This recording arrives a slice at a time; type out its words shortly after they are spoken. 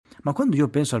Ma quando io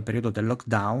penso al periodo del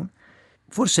lockdown,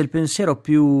 forse il pensiero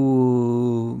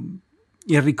più,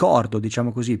 il ricordo,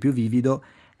 diciamo così, più vivido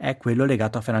è quello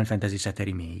legato a Final Fantasy VII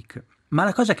Remake. Ma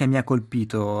la cosa che mi ha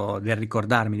colpito del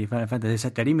ricordarmi di Final Fantasy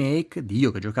VII Remake, di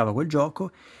io che giocavo a quel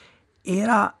gioco,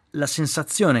 era la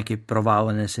sensazione che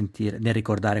provavo nel sentire, nel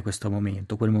ricordare questo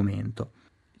momento, quel momento.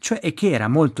 Cioè, e che era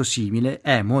molto simile,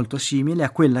 è molto simile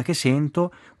a quella che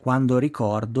sento quando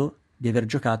ricordo di aver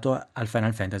giocato al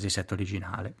Final Fantasy VII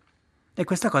originale. E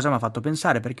questa cosa mi ha fatto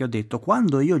pensare perché ho detto,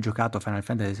 quando io ho giocato a Final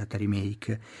Fantasy VII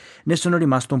Remake, ne sono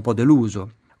rimasto un po'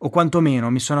 deluso, o quantomeno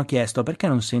mi sono chiesto perché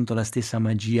non sento la stessa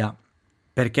magia,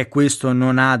 perché questo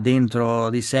non ha dentro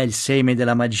di sé il seme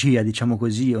della magia, diciamo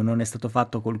così, o non è stato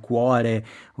fatto col cuore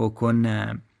o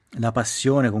con la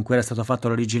passione con cui era stato fatto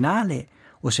l'originale,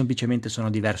 o semplicemente sono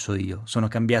diverso io, sono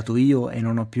cambiato io e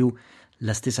non ho più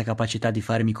la stessa capacità di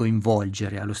farmi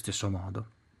coinvolgere allo stesso modo.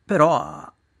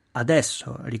 Però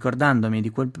adesso, ricordandomi di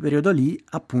quel periodo lì,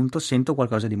 appunto sento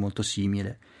qualcosa di molto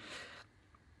simile.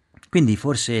 Quindi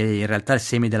forse in realtà il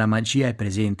seme della magia è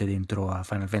presente dentro a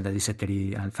Final Fantasy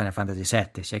VII, a Final Fantasy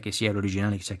VII, sia che sia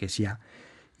l'originale, sia che sia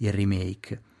il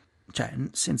remake. Cioè,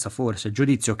 senza forse, il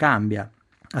giudizio cambia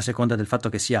a seconda del fatto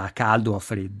che sia a caldo o a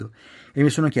freddo. E mi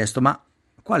sono chiesto, ma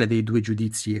quale dei due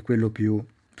giudizi è quello più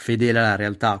fedele alla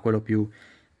realtà, quello più...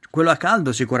 Quello a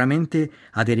caldo sicuramente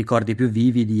ha dei ricordi più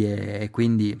vividi e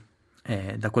quindi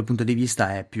da quel punto di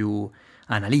vista è più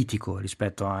analitico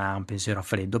rispetto a un pensiero a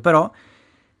freddo, però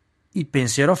il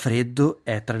pensiero a freddo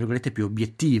è tra virgolette più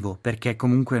obiettivo perché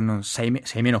comunque non sei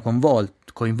meno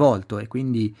coinvolto e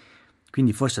quindi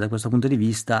forse da questo punto di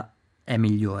vista è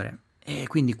migliore. E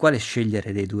quindi quale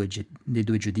scegliere dei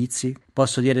due giudizi?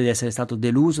 Posso dire di essere stato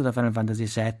deluso da Final Fantasy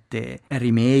VII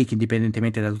Remake,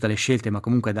 indipendentemente da tutte le scelte, ma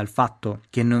comunque dal fatto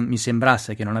che non mi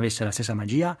sembrasse che non avesse la stessa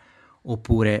magia,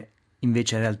 oppure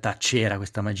invece in realtà c'era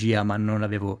questa magia ma non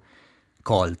l'avevo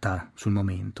colta sul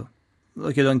momento.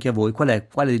 Lo chiedo anche a voi, quale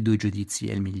dei due giudizi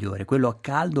è il migliore? Quello a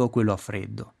caldo o quello a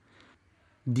freddo?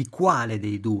 Di quale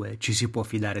dei due ci si può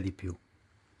fidare di più?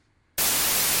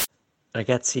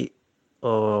 Ragazzi,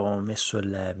 ho messo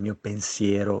il mio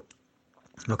pensiero,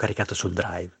 l'ho caricato sul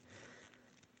Drive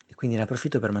e quindi ne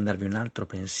approfitto per mandarvi un altro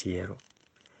pensiero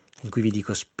in cui vi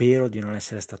dico spero di non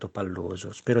essere stato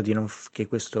palloso, spero di non che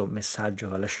questo messaggio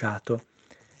che ho lasciato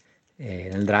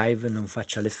nel Drive non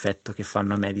faccia l'effetto che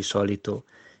fanno a me di solito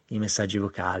i messaggi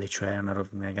vocali, cioè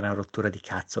una gran rottura di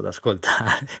cazzo da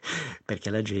ascoltare,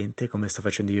 perché la gente, come sto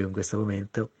facendo io in questo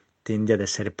momento, tende ad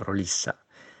essere prolissa.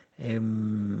 È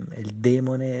il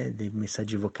demone dei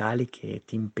messaggi vocali che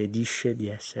ti impedisce di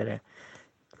essere,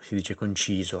 come si dice,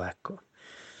 conciso, ecco.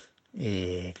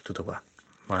 E tutto qua.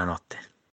 Buonanotte.